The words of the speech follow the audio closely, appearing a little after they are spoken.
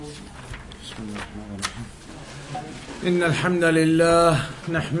بسم الله الرحمن الرحيم. إن الحمد لله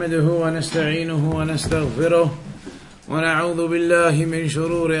نحمده ونستعينه ونستغفره ونعوذ بالله من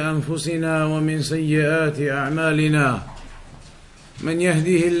شرور أنفسنا ومن سيئات أعمالنا. من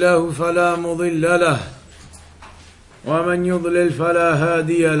يهده الله فلا مضل له ومن يضلل فلا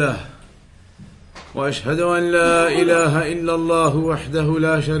هادي له، وأشهد أن لا إله إلا الله وحده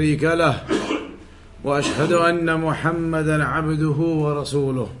لا شريك له، وأشهد أن محمدا عبده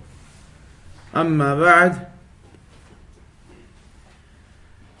ورسوله. أما بعد.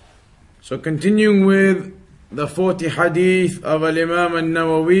 So continuing with the 40 hadith of Imaam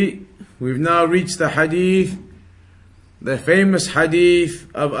Nawawi, we've now reached the hadith, the famous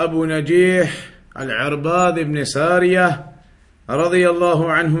hadith of Abu Najih al-Irbad ibn Sariyah رضي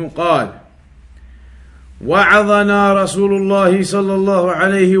الله عنه قال: وعظنا رسول الله صلى الله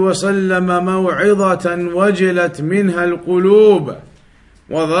عليه وسلم موعظة وجلت منها القلوب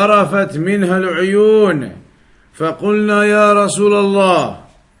وظرفت منها العيون، فقلنا يا رسول الله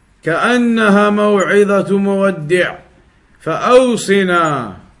كأنها موعظة مودع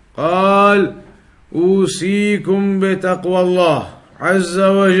فأوصنا. قال: أوصيكم بتقوى الله عز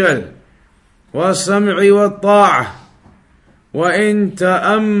وجل والسمع والطاعة، وإن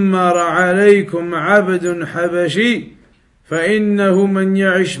تأمر عليكم عبد حبشي فإنه من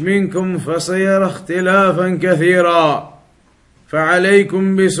يعش منكم فسيرى اختلافا كثيرا،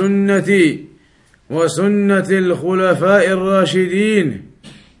 فعليكم بسنتي وسنة الخلفاء الراشدين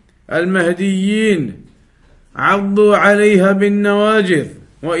المهديين، عضوا عليها بالنواجذ،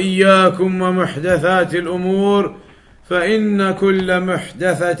 وإياكم ومحدثات الأمور، فإن كل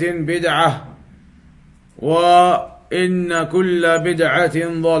محدثة بدعة وإن كل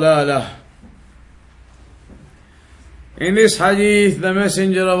بدعة ضلالة. In this hadith, the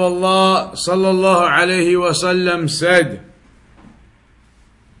Messenger of Allah sallallahu alayhi wasallam said,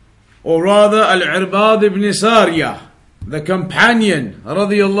 or rather Al-Irbad ibn Sariyah, the companion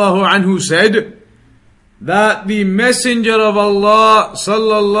radiyallahu anhu, said that the Messenger of Allah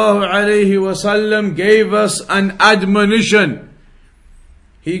sallallahu alayhi wasallam gave us an admonition.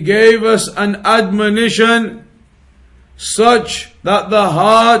 He gave us an admonition such that the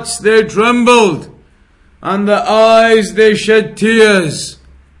hearts they trembled and the eyes they shed tears.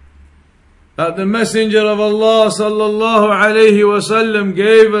 That the Messenger of Allah sallallahu alayhi wasallam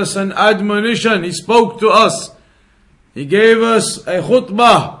gave us an admonition. He spoke to us. He gave us a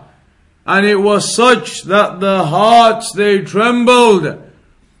khutbah, and it was such that the hearts they trembled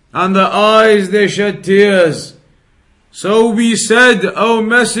and the eyes they shed tears. So we said, O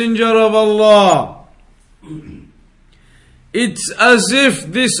Messenger of Allah, it's as if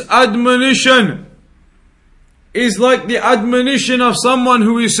this admonition is like the admonition of someone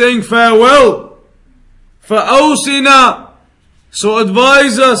who is saying farewell. فَأَوْصِنَا, so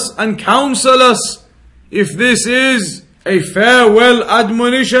advise us and counsel us if this is a farewell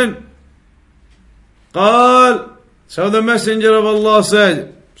admonition. قال, so the Messenger of Allah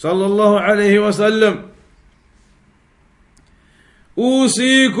said, sallallahu alayhi wasallam,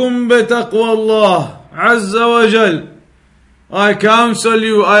 أوصيكم بتقوى الله عز وجل, I counsel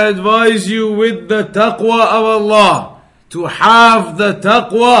you, I advise you with the taqwa of Allah, to have the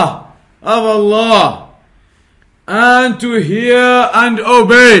taqwa of Allah, and to hear and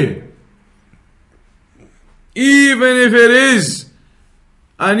obey, even if it is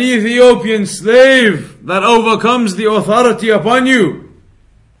an Ethiopian slave that overcomes the authority upon you.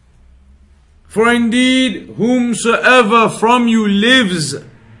 For indeed, whomsoever from you lives,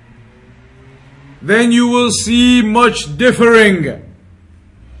 then you will see much differing.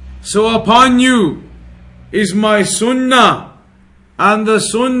 So upon you is my sunnah and the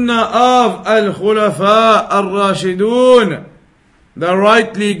sunnah of al-Khulafa al-Rashidun, the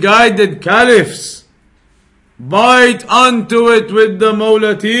rightly guided caliphs. Bite unto it with the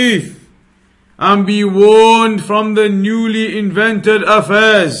molar teeth and be warned from the newly invented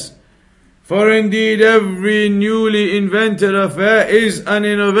affairs. For indeed every newly invented affair is an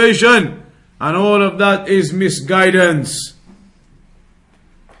innovation, and all of that is misguidance.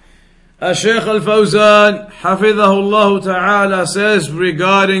 Shaykh al-Fawzan حفظه الله تعالى says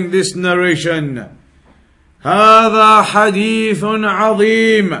regarding this narration, هذا حديث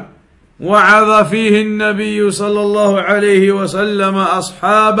عظيم وعظ فيه النبي صلى الله عليه وسلم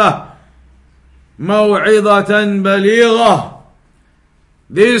أصحابه موعظة بليغة.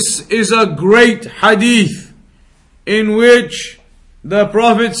 This is a great hadith in which the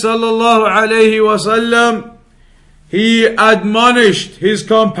Prophet sallallahu alaihi wasallam, he admonished his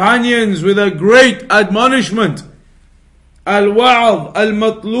companions with a great admonishment. Al-wa'adh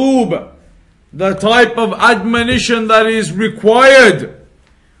al-matlub, the type of admonition that is required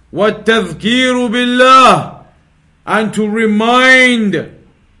وَالتَّذْكِيرُ بِاللَّهِ, and to remind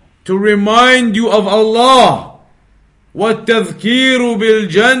you of Allah. وَالتَّذْكِيرُ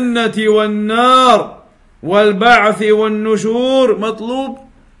بِالْجَنَّةِ وَالنَّارِ وَالْبَعْثِ وَالنُّشُورِ مطلوب,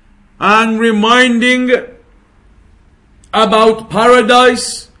 and reminding about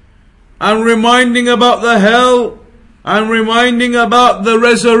paradise, and reminding about the hell, and reminding about the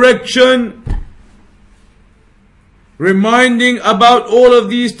resurrection, reminding about all of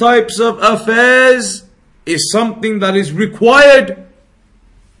these types of affairs is something that is required,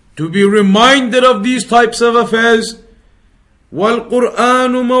 to be reminded of these types of affairs.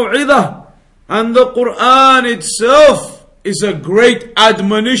 وَالْقُرْآنُ مَوْعِظَةٌ, and the Quran itself is a great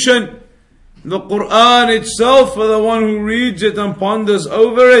admonition. The Quran itself, for the one who reads it and ponders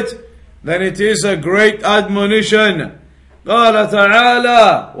over it, then it is a great admonition. قال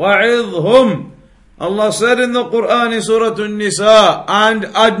تعالى وَعِظْهُمْ, Allah said in the Quran in Surah An-Nisa, and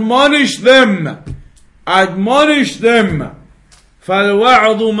admonish them. Admonish them.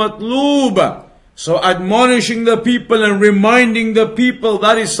 فَالْوَعْظُ مَطْلُوبًا. So admonishing the people and reminding the people,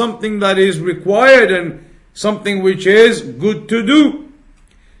 that is something that is required and something which is good to do.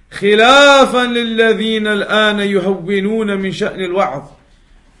 خِلَافًا لِلَّذِينَ الْآنَ يُهَوِّنُونَ مِنْ شَأْنِ الْوَعْظِ.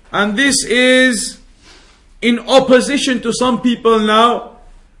 And this is in opposition to some people now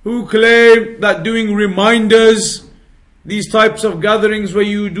who claim that doing reminders, these types of gatherings where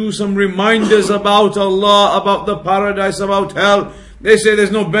you do some reminders about Allah, about the paradise, about hell, they say there's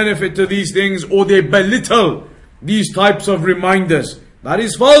no benefit to these things, or they belittle these types of reminders. That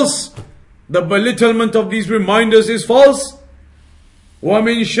is false. The belittlement of these reminders is false.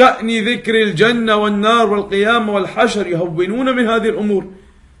 وَمِنْ شَأْنِ ذِكْرِ الْجَنَّةِ وَالنَّارِ وَالْقِيَامَةِ وَالْحَشْرِ يُهَوِّنُونَ مِنْ هَذِهِ الْأُمُورِ.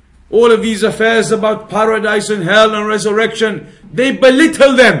 All of these affairs about paradise and hell and resurrection, they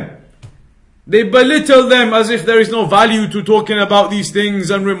belittle them. They belittle them as if there is no value to talking about these things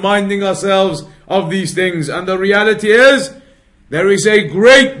and reminding ourselves of these things. And the reality is, there is a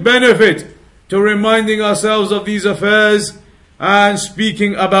great benefit to reminding ourselves of these affairs and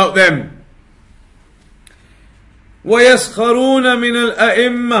speaking about them. وَيَسْخَرُونَ مِنَ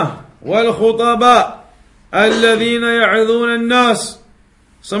الْأَئِمَّةِ وَالْخُطَبَاءِ الَّذِينَ يَعِظُونَ النَّاسِ.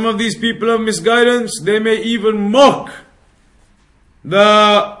 Some of these people of misguidance, they may even mock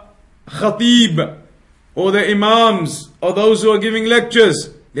the khatib or the imams or those who are giving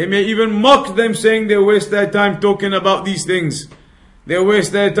lectures. They may even mock them, saying they waste their time talking about these things. They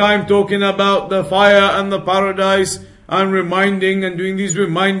waste their time talking about the fire and the paradise and reminding and doing these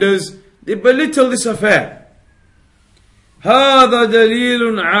reminders. They belittle this affair. هذا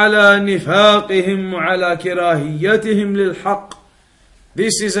دليل على نفاقهم وعلى كراهيتهم للحق.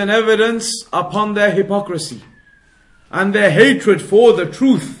 This is an evidence upon their hypocrisy and their hatred for the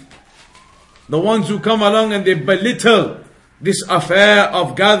truth. The ones who come along and they belittle this affair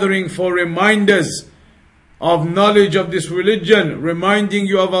of gathering for reminders of knowledge of this religion, reminding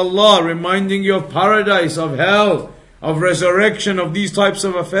you of Allah, reminding you of paradise, of hell, of resurrection, of these types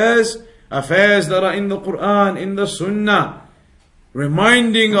of affairs that are in the Quran, in the Sunnah,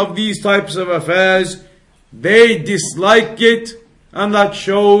 reminding of these types of affairs, they dislike it, and that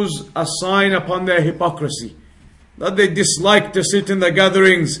shows a sign upon their hypocrisy, that they dislike to sit in the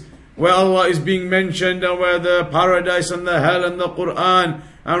gatherings where Allah is being mentioned and where the paradise and the hell and the Quran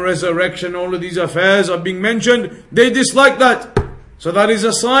and resurrection, all of these affairs are being mentioned. They dislike that. So that is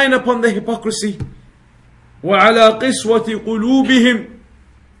a sign upon their hypocrisy. وَعَلَى قِسْوَةِ قُلُوبِهِمْ,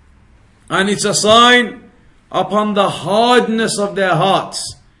 and it's a sign upon the hardness of their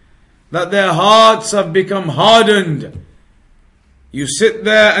hearts, that their hearts have become hardened. You sit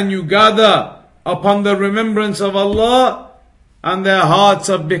there and you gather upon the remembrance of Allah, and their hearts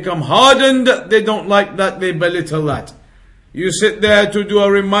have become hardened. They don't like that, they belittle that. You sit there to do a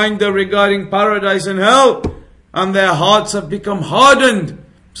reminder regarding paradise and hell, and their hearts have become hardened,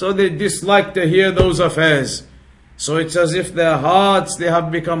 so they dislike to hear those affairs. So it's as if their hearts, they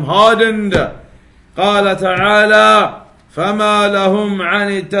have become hardened. قال تعالى فما لهم عن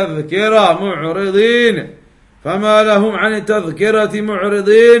التذكرة معرضين فما لهم عن التذكرة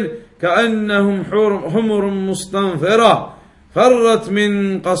معرضين كأنهم حمر مستنفرة فرت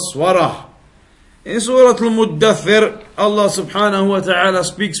من قسورة. In Surah Al-Muddathir, Allah subhanahu wa ta'ala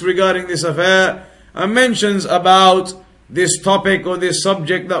speaks regarding this affair and mentions about this topic or this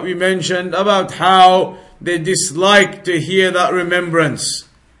subject that we mentioned, about how they dislike to hear that remembrance.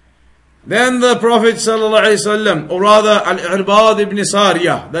 Then the Prophet sallallahu alaihi wasallam, or rather Al-Irbad ibn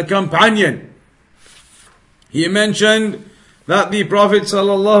Sariyah, the companion, he mentioned that the Prophet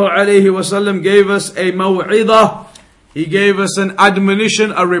sallallahu alaihi wasallam gave us a maw'idah, he gave us an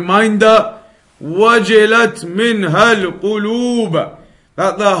admonition, a reminder, وَجِلَتْ مِنْهَا الْقُلُوبِ,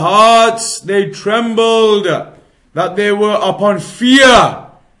 that the hearts, they trembled, that they were upon fear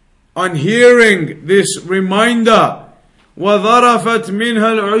on hearing this reminder. وَذَرَفَتْ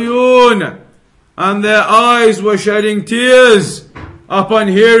مِنْهَا الْعُيُونَ, and their eyes were shedding tears upon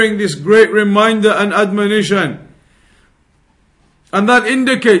hearing this great reminder and admonition. And that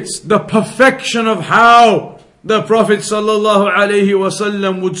indicates the perfection of how the Prophet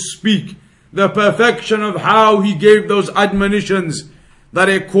ﷺ would speak, the perfection of how he gave those admonitions, that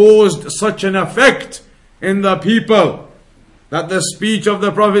it caused such an effect in the people, that the speech of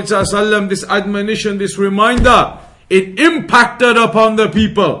the Prophet ﷺ, this admonition, this reminder, it impacted upon the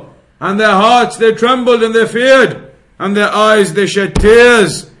people, and their hearts, they trembled and they feared, and their eyes, they shed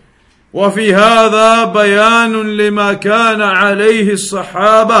tears. وفي هذا بيان لما كان عليه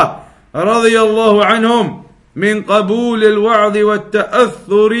الصحابة رضي الله عنهم من قبول الوعظ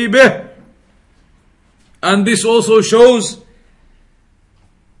والتأثر به. And this also shows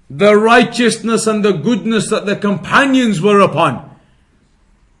the righteousness and the goodness that the companions were upon.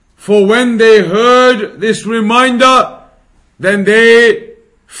 For when they heard this reminder, then they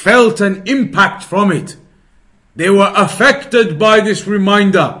felt an impact from it. They were affected by this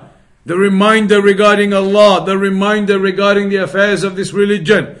reminder. The reminder regarding Allah, the reminder regarding the affairs of this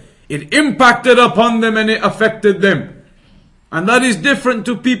religion. It impacted upon them and it affected them. And that is different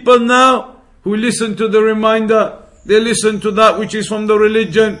to people now who listen to the reminder. They listen to that which is from the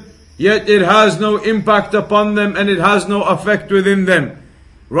religion, yet it has no impact upon them and it has no effect within them.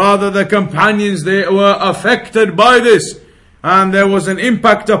 Rather, the companions, they were affected by this, and there was an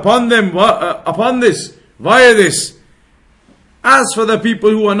impact upon them, via this. As for the people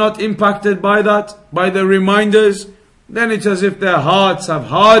who are not impacted by that, by the reminders, then it's as if their hearts have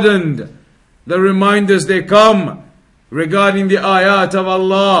hardened. The reminders, they come regarding the ayat of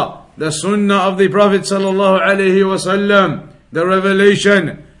Allah, the sunnah of the Prophet sallallahu alaihi wasallam, the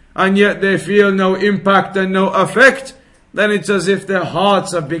revelation, and yet they feel no impact and no effect, then it's as if their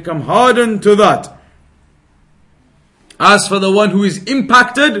hearts have become hardened to that. As for the one who is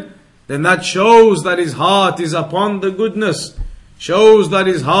impacted, then that shows that his heart is upon the goodness, shows that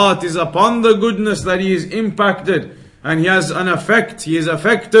his heart is upon the goodness, that he is impacted and he has an effect, he is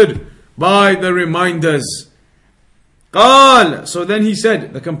affected by the reminders. قال, so then he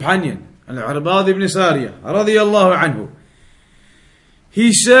said, the companion, Al-Irbad ibn Sariyah, radiyallahu anhu,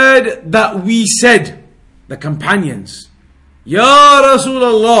 he said that we said, the companions, Ya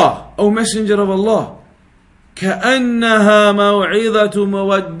Rasulullah, O Messenger of Allah, كأنها موعظة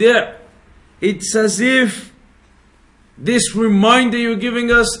مودع, it's as if this reminder you're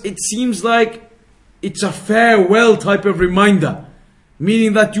giving us, it seems like it's a farewell type of reminder,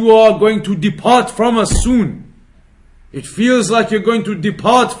 meaning that you are going to depart from us soon. It feels like you're going to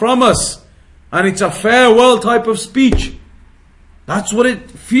depart from us, and it's a farewell type of speech. That's what it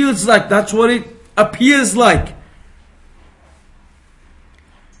feels like, that's what it appears like.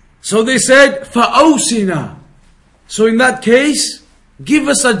 So they said, فَأَوْسِنَا, so in that case, give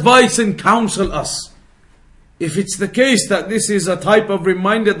us advice and counsel us. If it's the case that this is a type of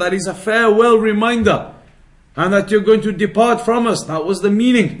reminder that is a farewell reminder, and that you're going to depart from us, that was the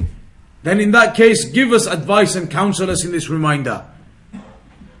meaning, then in that case, give us advice and counsel us in this reminder.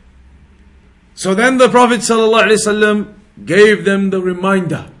 So then the Prophet ﷺ gave them the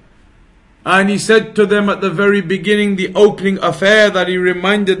reminder. And he said to them at the very beginning, the opening affair that he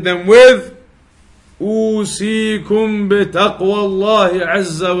reminded them with, أُوصِيكُمْ بِتَقْوَى اللَّهِ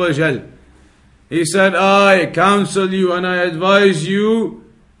عَزَّ وَجَلَّ. He said, I counsel you and I advise you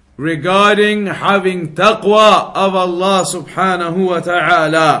regarding having taqwa of Allah subhanahu wa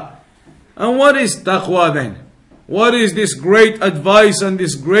ta'ala. And what is taqwa then? What is this great advice and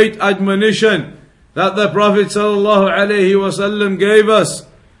this great admonition that the Prophet sallallahu alaihi wasallam gave us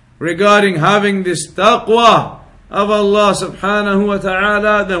regarding having this taqwa of Allah subhanahu wa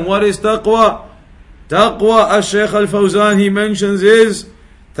ta'ala? Then what is taqwa? Taqwa, as Shaykh al-Fawzan he mentions, is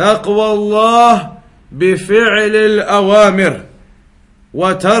تقوى الله بفعل الأوامر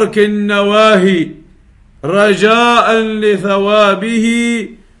وترك النواهي رجاء لثوابه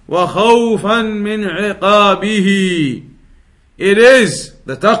وخوفا من عقابه. It is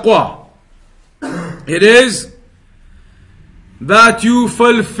the taqwa. It is that you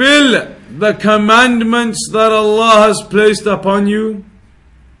fulfill the commandments that Allah has placed upon you.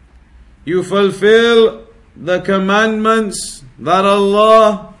 You fulfill the commandments that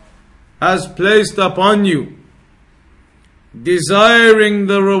Allah has placed upon you, desiring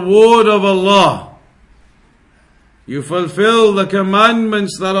the reward of Allah. You fulfill the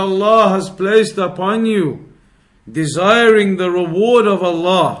commandments that Allah has placed upon you, desiring the reward of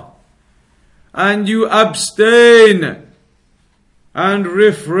Allah. And you abstain and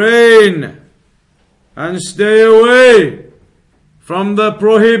refrain and stay away from the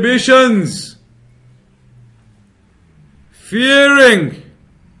prohibitions, fearing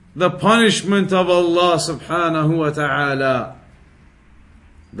the punishment of Allah subhanahu wa ta'ala.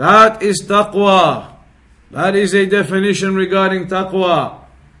 That is taqwa. That is a definition regarding taqwa.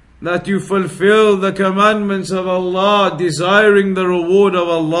 That you fulfill the commandments of Allah, desiring the reward of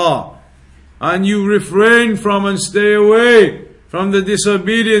Allah. And you refrain from and stay away from the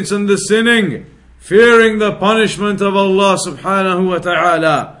disobedience and the sinning, fearing the punishment of Allah subhanahu wa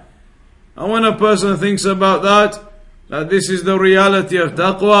ta'ala. And when a person thinks about that this is the reality of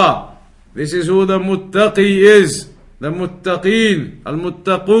taqwa, this is who the muttaqi is, the muttaqeen,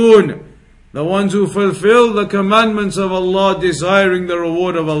 al-muttaqoon, the ones who fulfill the commandments of Allah, desiring the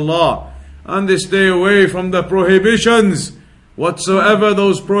reward of Allah, and they stay away from the prohibitions, whatsoever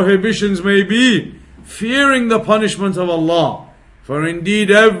those prohibitions may be, fearing the punishment of Allah. For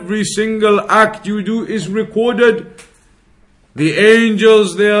indeed every single act you do is recorded. The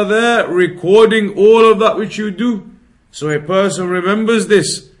angels, they are there recording all of that which you do. So a person remembers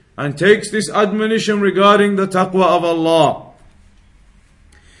this and takes this admonition regarding the taqwa of Allah.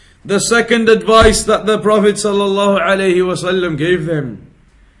 The second advice that the Prophet ﷺ gave them,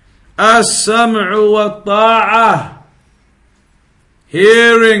 as-sam'u wa ta'ah,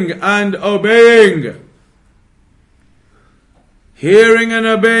 hearing and obeying. Hearing and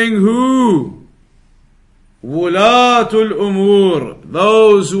obeying who? Wulatul umur,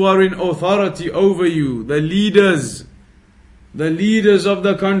 those who are in authority over you, the leaders of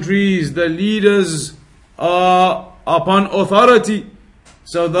the countries, the leaders are upon authority.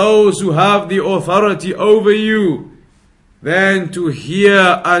 So those who have the authority over you, then to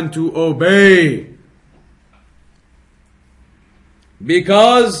hear and to obey.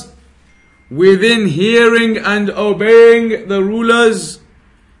 Because within hearing and obeying the rulers,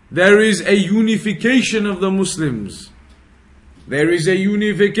 there is a unification of the Muslims. There is a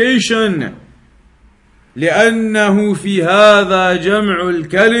unification. لأنه في هذا جمع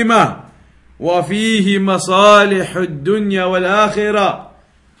الكلمة وفيه مصالح الدنيا والآخرة.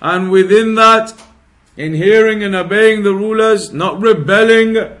 And within that, in hearing and obeying the rulers, not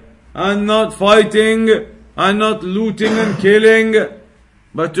rebelling and not fighting and not looting and killing,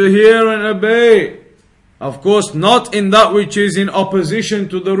 but to hear and obey. Of course, not in that which is in opposition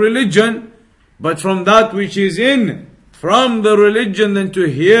to the religion, but from that which is from the religion, then to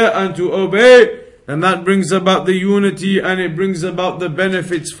hear and to obey. And that brings about the unity, and it brings about the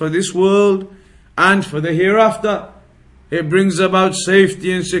benefits for this world and for the hereafter. It brings about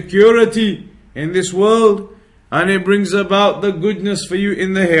safety and security in this world, and it brings about the goodness for you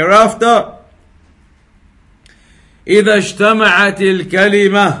in the hereafter. إذا اجتمعت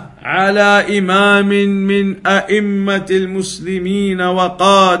الكلمة على إمام من أئمة المسلمين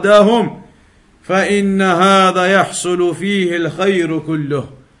وقادهم فإن هذا يحصل فيه الخير كله.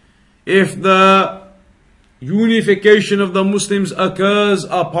 If the unification of the Muslims occurs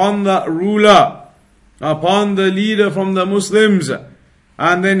upon that ruler, upon the leader from the Muslims,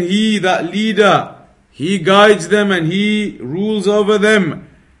 and then that leader, he guides them and he rules over them,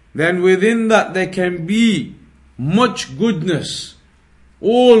 then within that there can be much goodness.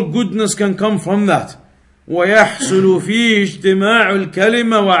 All goodness can come from that. وَيَحْصُلُ فِيهِ اجْتِمَاعُ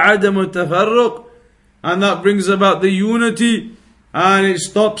الْكَلِمَةِ وَعَدَمُ التَّفَرُّقِ. And that brings about the unity, and it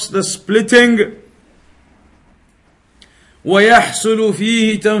stops the splitting. ويحصل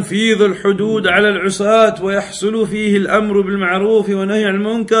فيه تنفيذ الحدود على العصاة ويحصل فيه الأمر بالمعروف ونهي عن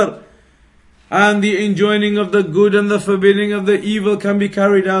المنكر. And the enjoining of the good and the forbidding of the evil can be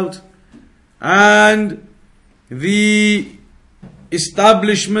carried out. And the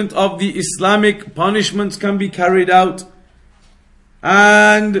establishment of the Islamic punishments can be carried out.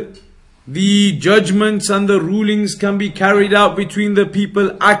 And the judgments and the rulings can be carried out between the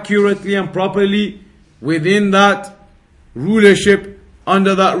people accurately and properly within that rulership,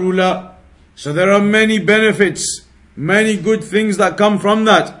 under that ruler. So there are many benefits, many good things that come from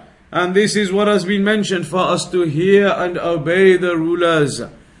that. And this is what has been mentioned, for us to hear and obey the rulers.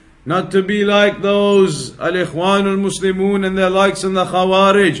 Not to be like those Al-Ikhwan al-Muslimun and their likes and the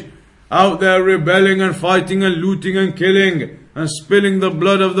Khawarij, out there rebelling and fighting and looting and killing and spilling the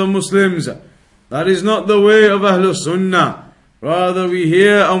blood of the Muslims. That is not the way of Ahlul Sunnah. Rather, we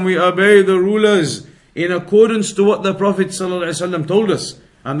hear and we obey the rulers in accordance to what the Prophet ﷺ told us.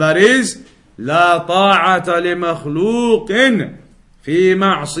 And that is, لا طاعة لمخلوق في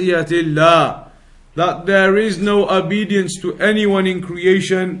معصية الله. That there is no obedience to anyone in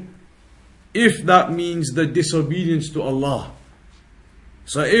creation, if that means the disobedience to Allah.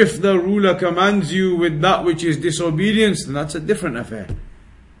 So if the ruler commands you with that which is disobedience, then that's a different affair.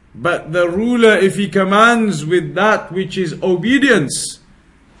 But the ruler, if he commands with that which is obedience,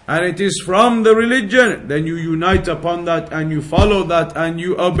 and it is from the religion, then you unite upon that and you follow that and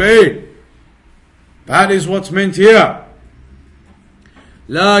you obey. That is what's meant here.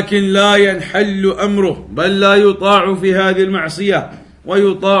 لكن لا ينحل أمره بل لا يطاع في هذه المعصية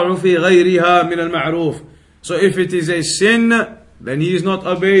ويطاع في غيرها من المعروف. So if it is a sin, then he is not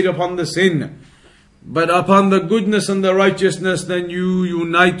obeyed upon the sin. But upon the goodness and the righteousness, then you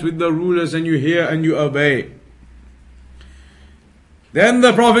unite with the rulers and you hear and you obey. Then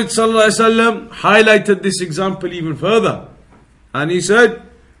the Prophet ﷺ highlighted this example even further. And he said,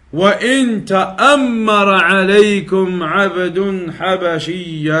 وَإِن تَأَمَّرَ عَلَيْكُمْ عَبْدٌ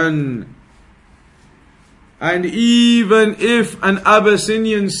حَبَشِيًّا. And even if an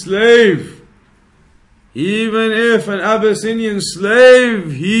Abyssinian slave, he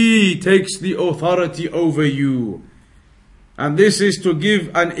takes the authority over you. And this is to give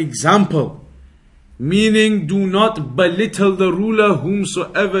an example. Meaning, do not belittle the ruler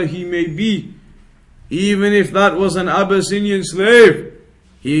whomsoever he may be. Even if that was an Abyssinian slave,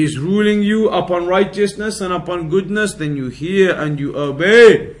 he is ruling you upon righteousness and upon goodness, then you hear and you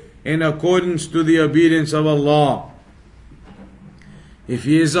obey in accordance to the obedience of Allah. If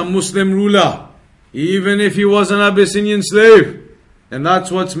he is a Muslim ruler, even if he was an Abyssinian slave, then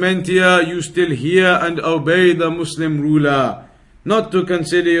that's what's meant here. You still hear and obey the Muslim ruler. Not to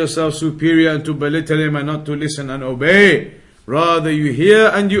consider yourself superior and to belittle him and not to listen and obey. Rather you hear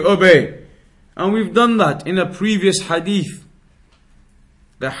and you obey. And we've done that in a previous hadith.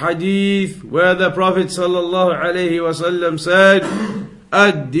 The hadith where the Prophet ﷺ said,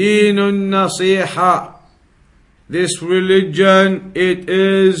 Ad-Deenun Nasiha. This religion, it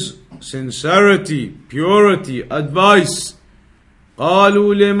is sincerity, purity, advice.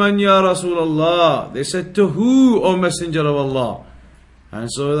 قالوا لمن يا رسول الله. They said, to who, O Messenger of Allah? And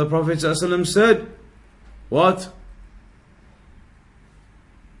so the Prophet ﷺ said, what?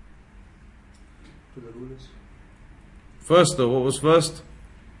 To the rulers. First though, what was first?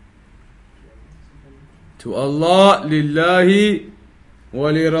 To Allah, lillahi, wa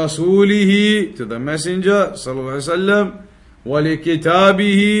li rasulihi, to the Messenger, sallallahu alayhi wa sallam, wa li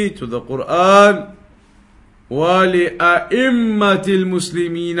kitabihi, to the Quran, wa li a'immatil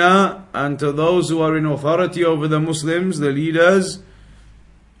muslimina, and to those who are in authority over the Muslims, the leaders,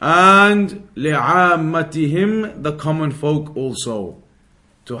 and li'ammatihim, the common folk also.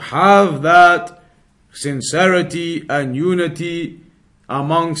 To have that sincerity and unity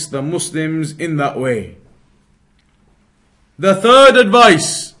amongst the Muslims in that way. The third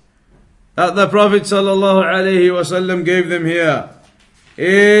advice that the Prophet ﷺ gave them here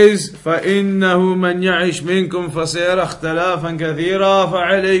is فَإِنَّهُ مَنْ يَعِشْ مِنْكُمْ فَسَيَرَى اخْتِلَافًا كَثِيرًا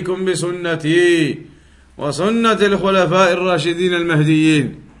فَعَلَيْكُمْ بِسُنَّتِي وَسُنَّةِ الْخُلَفَاءِ الرَّاشِدِينَ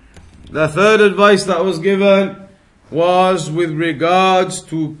الْمَهْدِيِّينَ. The third advice that was given was with regards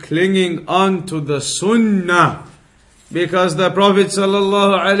to clinging on to the Sunnah. Because the Prophet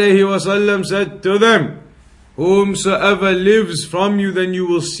ﷺ said to them, whomsoever lives from you, then you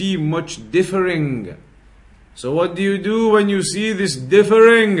will see much differing. So what do you do when you see this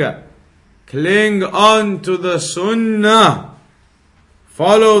differing? Cling on to the Sunnah.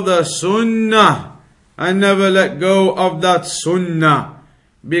 Follow the Sunnah and never let go of that Sunnah.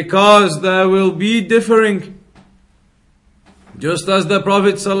 Because there will be differing. Just as the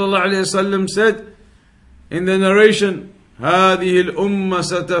Prophet ﷺ said in the narration, هذه الأمة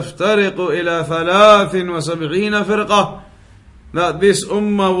ستفترق إلى 73 فرقة, that this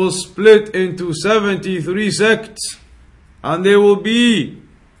ummah will split into 73 sects, and they will be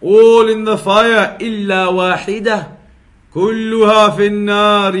all in the fire إلا واحدة كلها في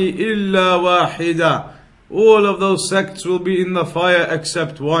النار إلا واحدة. All of those sects will be in the fire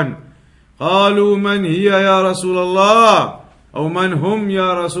except one. قالوا من هي يا رسول الله أو من هم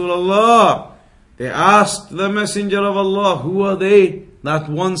يا رسول الله. They asked the Messenger of Allah, who are they? That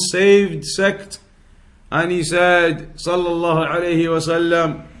one saved sect. And he said, sallallahu alayhi wa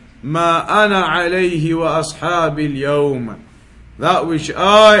sallam, ما أنا عليه وأصحابي اليوم. That which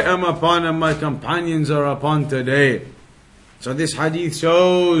I am upon and my companions are upon today. So this hadith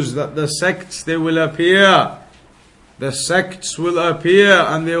shows that the sects, they will appear. The sects will appear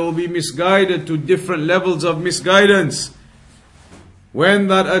and they will be misguided to different levels of misguidance. When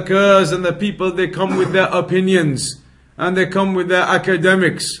that occurs and the people, they come with their opinions and they come with their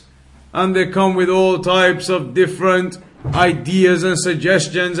academics and they come with all types of different ideas and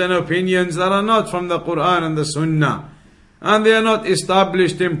suggestions and opinions that are not from the Quran and the Sunnah, and they are not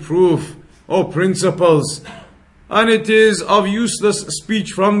established in proof or principles, and it is of useless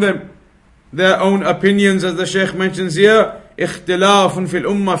speech from them. Their own opinions, as the Shaykh mentions here, اختلاف في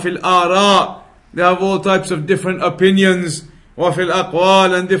الأمة في الآراء. They have all types of different opinions, وفي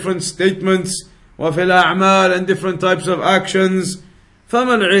الأقوال, and different statements, وفي الأعمال, and different types of actions.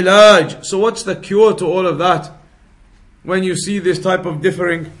 فما العلاج? So what's the cure to all of that? When you see this type of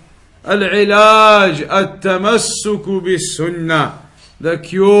differing, العلاج التمسك بالسنة. The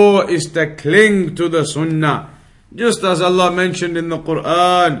cure is to cling to the sunnah. Just as Allah mentioned in the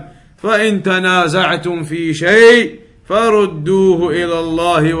Quran, فَإِن تَنَازَعْتُمْ فِي شَيْءٍ فَرُدُّوهُ إِلَى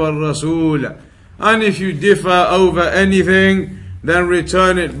اللَّهِ وَالرَّسُولِ. And if you differ over anything, then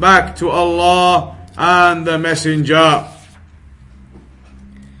return it back to Allah and the Messenger.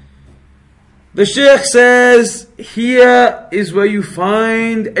 The Shaykh says, here is where you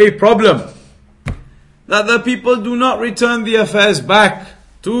find a problem. That the people do not return the affairs back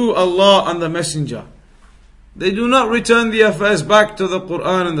to Allah and the Messenger. They do not return the affairs back to the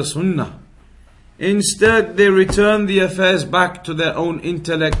Quran and the Sunnah. Instead, they return the affairs back to their own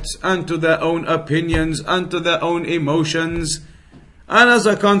intellects and to their own opinions and to their own emotions. And as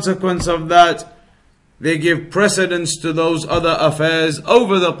a consequence of that, they give precedence to those other affairs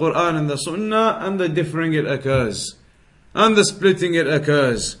over the Quran and the Sunnah, and the differing it occurs. And the splitting it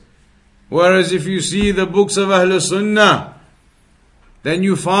occurs. Whereas if you see the books of Ahlul Sunnah, then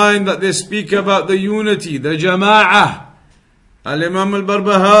you find that they speak about the unity, the jama'ah. Al-Imam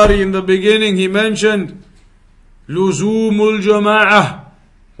al-Barbahari in the beginning, he mentioned لزوم الجماعة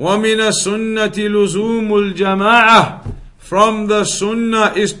ومن السنة لزوم الجماعة. From the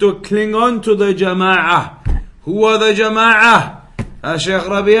sunnah is to cling on to the jama'ah. Who are the jama'ah? As Shaykh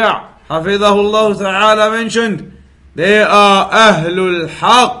Rabi' Hafidhahullah Ta'ala mentioned, they are Ahlul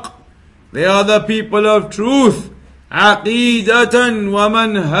Haqq. They are the people of truth. عقيدة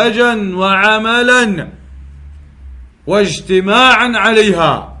ومنهجا وعملا واجتماعا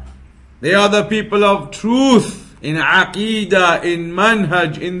عليها. They are the people of truth in aqidah, in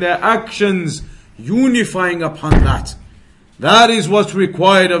manhaj, in their actions, unifying upon that. That is what's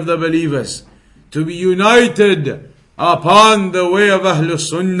required of the believers. To be united upon the way of Ahlul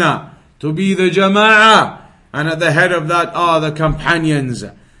Sunnah. To be the Jama'ah. And at the head of that are the companions.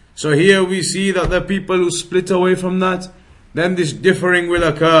 So here we see that the people who split away from that, then this differing will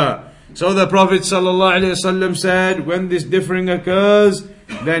occur. So the Prophet ﷺ said, when this differing occurs,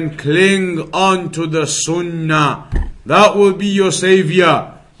 then cling on to the Sunnah. That will be your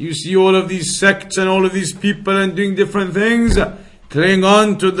savior. You see all of these sects and all of these people and doing different things. Cling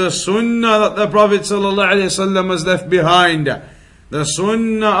on to the Sunnah that the Prophet ﷺ has left behind. The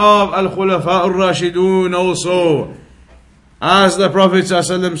Sunnah of Al-Khulafa Ar-Rashidun also. As the Prophet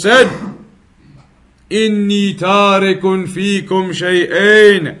ﷺ said, إِنِّي تَارِكٌ فِيكُمْ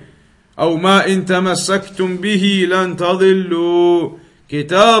شَيْئَيْنِ أو ما إن تمسكتم به لن تضلوا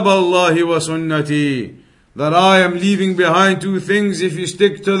كتاب الله وسنتي. That I am leaving behind two things. If you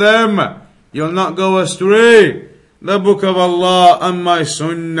stick to them, you'll not go astray. The book of Allah and my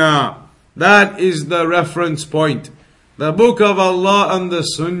sunnah. That is the reference point. The book of Allah and the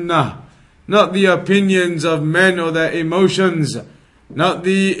sunnah. Not the opinions of men or their emotions. Not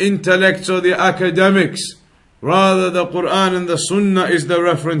the intellects or the academics. Rather, the Quran and the Sunnah is the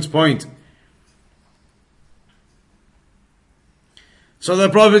reference point. So the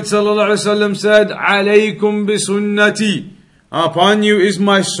Prophet ﷺ said, عَلَيْكُمْ بِسُنَّتِي. Upon you is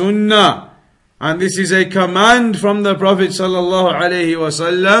my Sunnah. And this is a command from the Prophet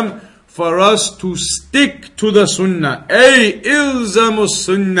ﷺ for us to stick to the Sunnah. أي إلزموا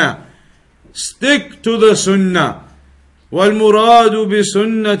السنة. Stick to the Sunnah. وَالْمُرَادُ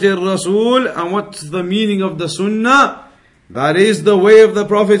بِسُنَّةِ الرَّسُولِ. And what's the meaning of the Sunnah? That is the way of the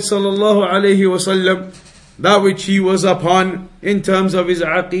Prophet ﷺ, that which he was upon in terms of his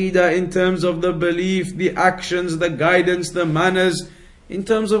aqidah, in terms of the belief, the actions, the guidance, the manners, in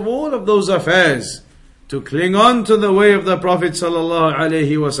terms of all of those affairs. To cling on to the way of the Prophet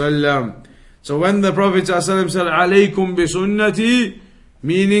ﷺ. So when the Prophet ﷺ said, عَلَيْكُمْ بِسُنَّتِي,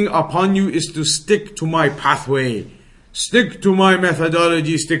 meaning upon you is to stick to my pathway. Stick to my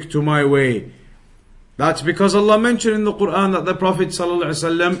methodology, stick to my way. That's because Allah mentioned in the Quran that the Prophet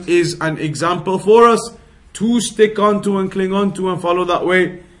ﷺ is an example for us to stick on to and cling on to and follow that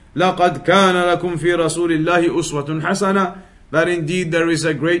way. لَقَدْ كَانَ لَكُمْ فِي رَسُولِ اللَّهِ أُسْوَةٌ حَسَنَةٌ. That indeed there is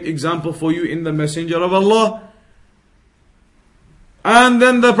a great example for you in the Messenger of Allah. And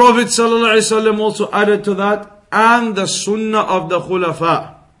then the Prophet ﷺ also added to that, and the Sunnah of the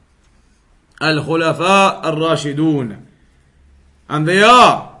Khulafa. Al-Khulafa Ar-Rashidun. And they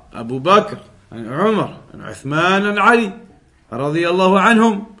are Abu Bakr and Umar and Uthman and Ali radiyallahu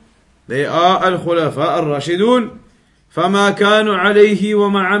anhum. They are Al-Khulafa Ar-Rashidun. فما كانوا عليه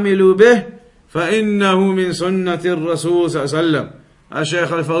وما عملوا به فإنه من سنة الرسول صلى الله عليه وسلم. As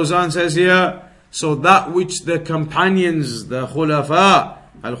Shaykh al-Fawzan says here, so that which the companions, the Khulafa,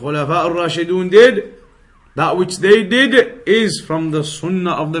 al-Khulafa al-Rashidun did, that which they did is from the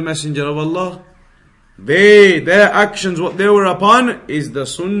Sunnah of the Messenger of Allah. Their actions, what they were upon, is the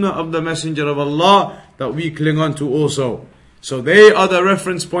Sunnah of the Messenger of Allah that we cling on to also. So they are the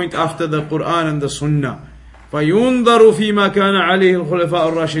reference point after the Quran and the Sunnah. فَيُنْظَرُ فِي مَا كَانَ عَلَيْهِ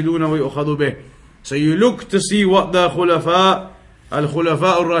الْخُلَفَاءُ الرَّاشِدُونَ وَيُؤْخَذُ بِهِ. So you look to see what the Khulafa,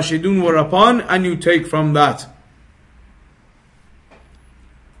 al-Khulafa al-Rashidun were upon, and you take from that.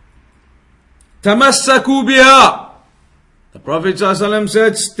 تَمَسَّكُوا بِهَا. The Prophet ﷺ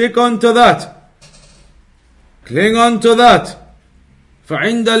said, stick on to that. Cling on to that.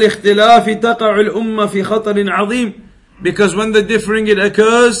 فَعِنْدَ الْإِخْتِلَافِ تَقَعُ الْأُمَّةِ فِي خَطَرٍ عَظِيمٍ. Because when the differing it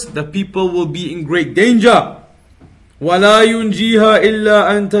occurs, the people will be in great danger. وَلَا يُنْجِيهَا إِلَّا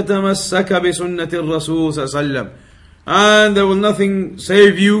أَن تَتَمَسَّكَ بِسُنَّةِ الرَّسُولِ صلى الله عليه وسلم. And there will nothing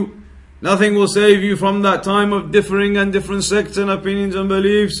save you. Nothing will save you from that time of differing and different sects and opinions and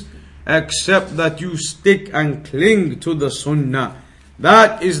beliefs, except that you stick and cling to the Sunnah.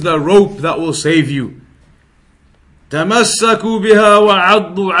 That is the rope that will save you. تَمَسَّكُوا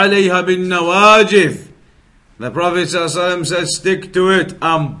بِهَا وَعَضُّوا عَلَيْهَا بِالنَّوَاجِذِ. The Prophet ﷺ said, stick to it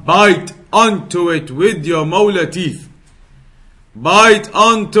and bite onto it with your molar teeth. Bite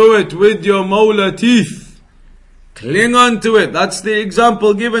onto it with your molar teeth. Cling onto it. That's the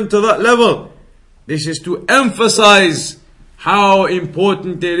example given to that level. This is to emphasize how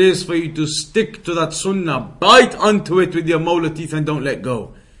important it is for you to stick to that sunnah. Bite onto it with your molar teeth and don't let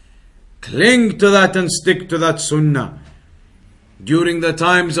go. Cling to that and stick to that sunnah. During the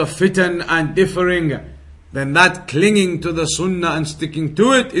times of fitan and differing, then that clinging to the sunnah and sticking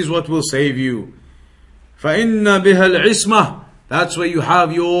to it is what will save you. فَإِنَّ بِهَا الْعِصْمَةِ. That's where you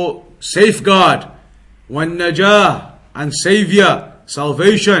have your safeguard. وَالنَّجَاةِ. And savior,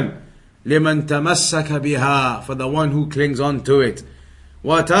 salvation. لِمَنْ تَمَسَّكَ بِهَا. For the one who clings on to it.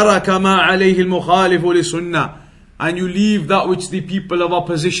 وَتَرَكَ مَا عَلَيْهِ الْمُخَالِفُ لِسُنَّةِ. And you leave that which the people of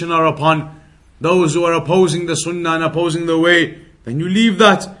opposition are upon. Those who are opposing the sunnah and opposing the way. Then you leave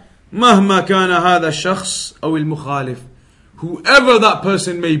that. مهما كان هذا الشخص أو المخالف. Whoever that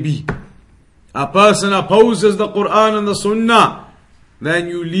person may be. A person opposes the Quran and the Sunnah. Then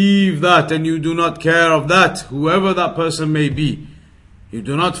you leave that and you do not care of that. Whoever that person may be. You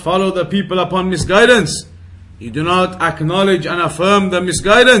do not follow the people upon misguidance. You do not acknowledge and affirm the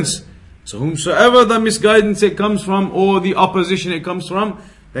misguidance. So whomsoever the misguidance it comes from or the opposition it comes from,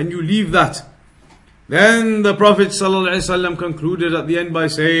 then you leave that. Then the Prophet ﷺ concluded at the end by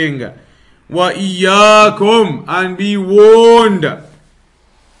saying, وَإِيَّاكُمْ. And be warned.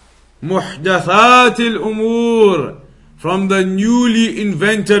 مُحْدَثَاتِ الْأُمُورِ. From the newly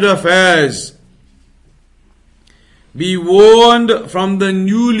invented affairs. Be warned from the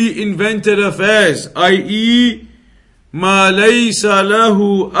newly invented affairs, i.e., مَا لَيْسَ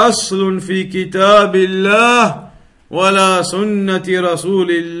لَهُ أَصْلٌ فِي كِتَابِ اللَّهِ وَلَا سُنَّةِ رَسُولِ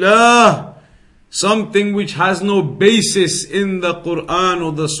اللَّهِ. Something which has no basis in the Quran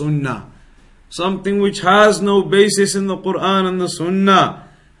or the Sunnah. Something which has no basis in the Quran and the Sunnah.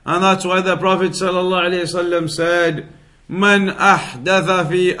 And that's why the Prophet ﷺ said, مَنْ أَحْدَثَ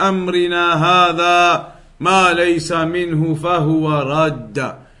فِي أَمْرِنَا هَذَا مَا لَيْسَ مِنْهُ فَهُوَ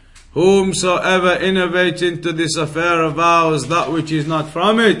رَدَّ. Whomsoever innovates into this affair of ours that which is not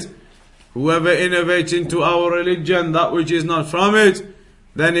from it. Whoever innovates into our religion that which is not from it,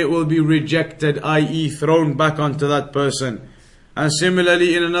 then it will be rejected, i.e. thrown back onto that person. And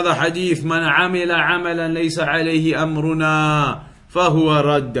similarly in another hadith, مَنْ عَمِلَ عَمَلًا لَيْسَ عَلَيْهِ أَمْرُنَا فَهُوَ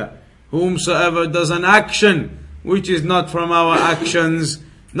رَدَّ. Whomsoever does an action which is not from our actions,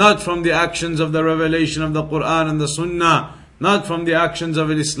 not from the actions of the revelation of the Quran and the Sunnah, not from the actions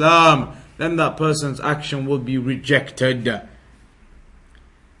of Islam, then that person's action will be rejected.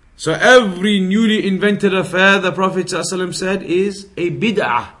 So every newly invented affair, the Prophet ﷺ said, is a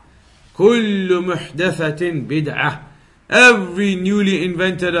bid'ah. كُلُّ مُحْدَثَةٍ bid'ah. Every newly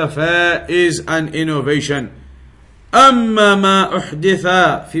invented affair is an innovation. أَمَّا مَا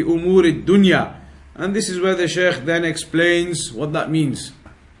أُحْدِثَ فِي أُمُورِ الدُّنْيَا. And this is where the Shaykh then explains what that means.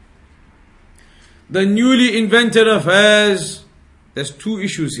 The newly invented affairs, there's two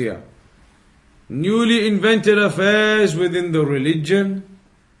issues here. Newly invented affairs within the religion,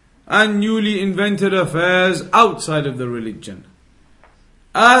 and newly invented affairs outside of the religion.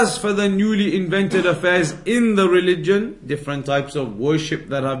 As for the newly invented affairs in the religion, different types of worship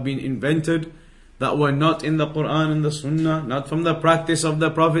that have been invented, that were not in the Quran and the Sunnah, not from the practice of the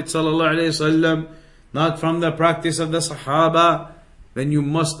Prophet ﷺ, not from the practice of the Sahaba, then you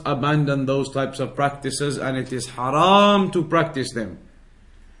must abandon those types of practices, and it is haram to practice them.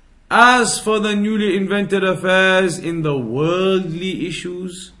 As for the newly invented affairs in the worldly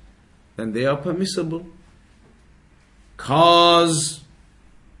issues, then they are permissible. Cars,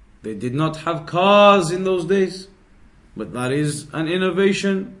 they did not have cars in those days, but that is an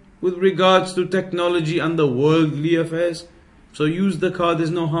innovation with regards to technology and the worldly affairs. So use the car, there's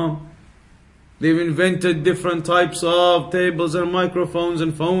no harm. They've invented different types of tables and microphones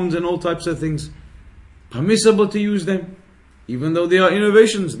and phones and all types of things. Permissible to use them. Even though they are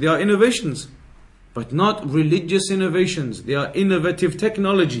innovations, but not religious innovations. They are innovative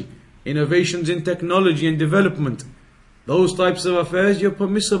technology, innovations in technology and development. Those types of affairs, you're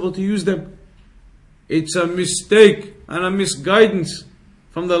permissible to use them. It's a mistake and a misguidance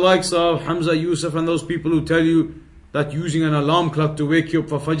from the likes of Hamza Yusuf and those people who tell you that using an alarm clock to wake you up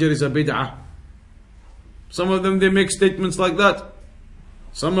for Fajr is a bid'ah. Some of them, they make statements like that.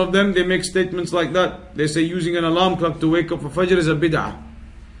 They say using an alarm clock to wake up for Fajr is a bid'ah.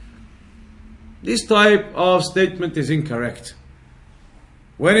 This type of statement is incorrect.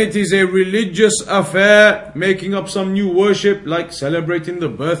 When it is a religious affair, making up some new worship, like celebrating the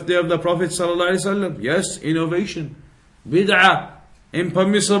birthday of the Prophet ﷺ, yes, innovation, bid'ah,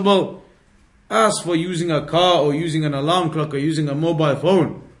 impermissible. As for using a car or using an alarm clock or using a mobile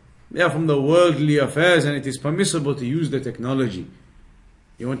phone, they are from the worldly affairs, and it is permissible to use the technology.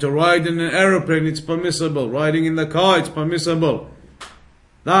 You want to ride in an aeroplane, it's permissible. Riding in the car, it's permissible.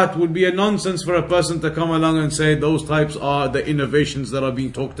 That would be a nonsense for a person to come along and say those types are the innovations that are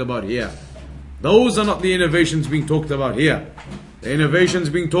being talked about here. Those are not the innovations being talked about here. The innovations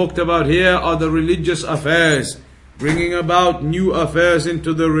being talked about here are the religious affairs, bringing about new affairs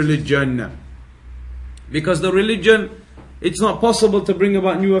into the religion. Because the religion, it's not possible to bring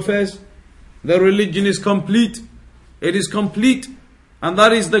about new affairs. The religion is complete. It is complete. And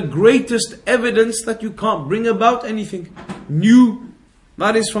that is the greatest evidence that you can't bring about anything new.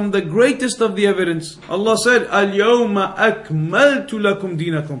 That is from the greatest of the evidence. Allah said, Al-yawma akmaltu lakum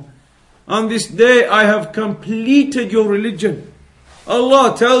dinakum. On this day I have completed your religion.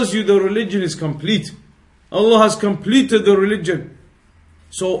 Allah tells you the religion is complete. Allah has completed the religion.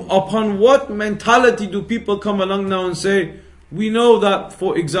 So upon what mentality do people come along now and say, we know that,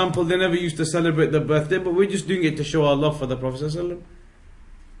 for example, they never used to celebrate the birthday, but we're just doing it to show our love for the Prophet ﷺ?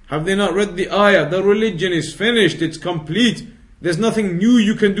 Have they not read the ayah? The religion is finished, it's complete. There's nothing new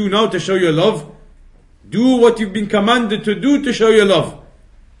you can do now to show your love. Do what you've been commanded to do to show your love.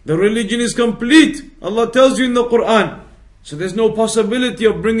 The religion is complete. Allah tells you in the Quran. So there's no possibility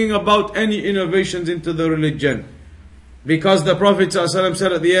of bringing about any innovations into the religion. Because the Prophet ﷺ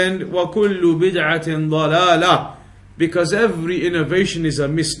said at the end, وَكُلُّ بِدْعَةٍ ضَلَالَةٍ. Because every innovation is a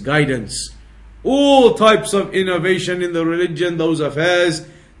misguidance. All types of innovation in the religion, those affairs,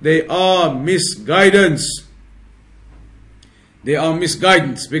 they are misguidance. They are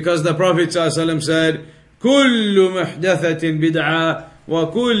misguidance. Because the Prophet ﷺ said, كُلُّ مُحْدَثَةٍ بِدْعَةٍ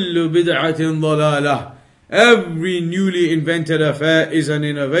وَكُلُّ بِدْعَةٍ ضَلَالَةٍ. Every newly invented affair is an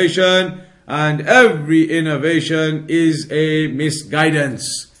innovation, and every innovation is a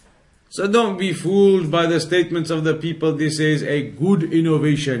misguidance. So don't be fooled by the statements of the people, this is a good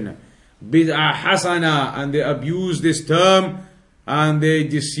innovation, bid'ah hasana, and they abuse this term, and they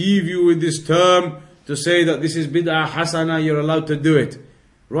deceive you with this term to say that this is bid'ah hasana, you're allowed to do it.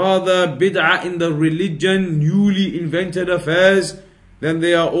 Rather, bid'ah in the religion, newly invented affairs, then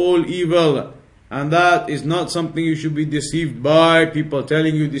they are all evil. And that is not something you should be deceived by, people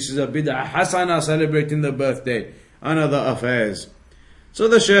telling you this is a bid'ah hasana, celebrating the birthday, and other affairs. So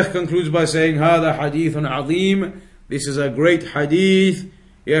the Shaykh concludes by saying, هذا حديث عظيم. This is a great hadith.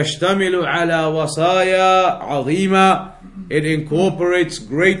 يشتمل على وصايا عظيمة. It incorporates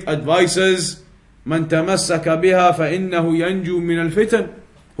great advices. من تمسك بها فإنه ينجو من الفتن.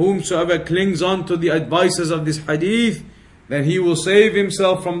 Whomsoever clings on to the advices of this hadith, then he will save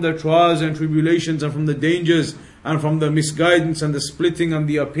himself from the trials and tribulations and from the dangers and from the misguidance and the splitting and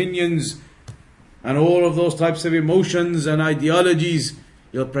the opinions and all of those types of emotions and ideologies.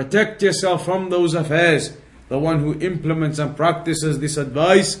 You'll protect yourself from those affairs. The one who implements and practices this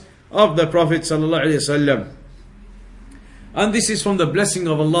advice of the Prophet ﷺ. And this is from the blessing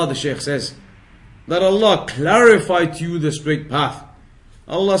of Allah, the Shaykh says, that Allah clarified to you the straight path.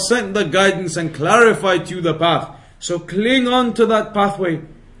 Allah sent the guidance and clarified to you the path. So cling on to that pathway.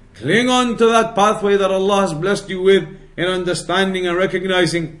 Cling on to that pathway that Allah has blessed you with in understanding and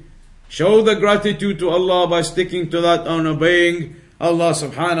recognizing. Show the gratitude to Allah by sticking to that and obeying Allah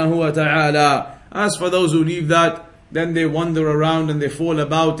subhanahu wa ta'ala. As for those who leave that, then they wander around and they fall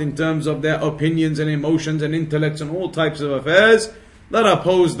about in terms of their opinions and emotions and intellects and all types of affairs that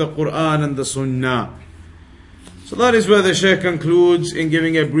oppose the Quran and the Sunnah. So that is where the Shaykh concludes in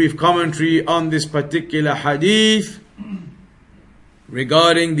giving a brief commentary on this particular hadith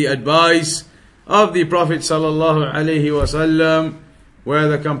regarding the advice of the Prophet sallallahu alaihi wasallam, where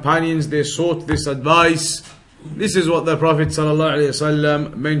the companions they sought this advice. This is what the Prophet sallallahu alaihi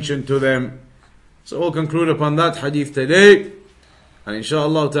wasallam mentioned to them. So we'll conclude upon that hadith today, and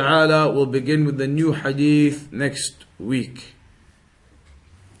inshallah ta'ala we'll begin with the new hadith next week.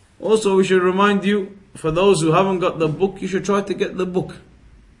 Also, we should remind you, for those who haven't got the book, you should try to get the book.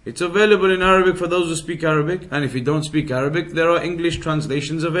 It's available in Arabic for those who speak Arabic, and if you don't speak Arabic, there are English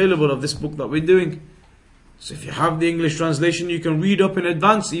translations available of this book that we're doing. So if you have the English translation, you can read up in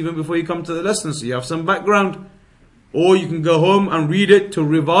advance even before you come to the lesson, so you have some background. Or you can go home and read it to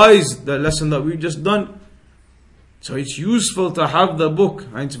revise the lesson that we've just done. So it's useful to have the book,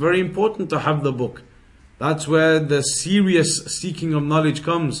 and it's very important to have the book. That's where the serious seeking of knowledge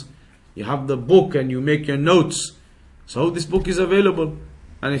comes. You have the book and you make your notes. So this book is available.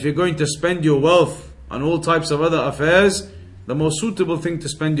 And if you're going to spend your wealth on all types of other affairs, the most suitable thing to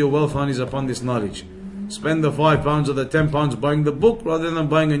spend your wealth on is upon this knowledge. Spend the £5 or the £10 buying the book rather than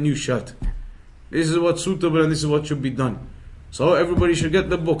buying a new shirt. This is what's suitable and this is what should be done. So everybody should get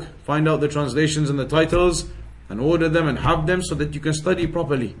the book, find out the translations and the titles, and order them and have them so that you can study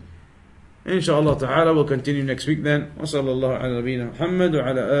properly. Inshallah ta'ala we'll continue next week then. Wa sallallahu ala nabiyyina Muhammad wa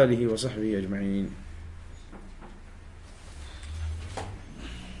ala alihi wa sahbihi ajma'in.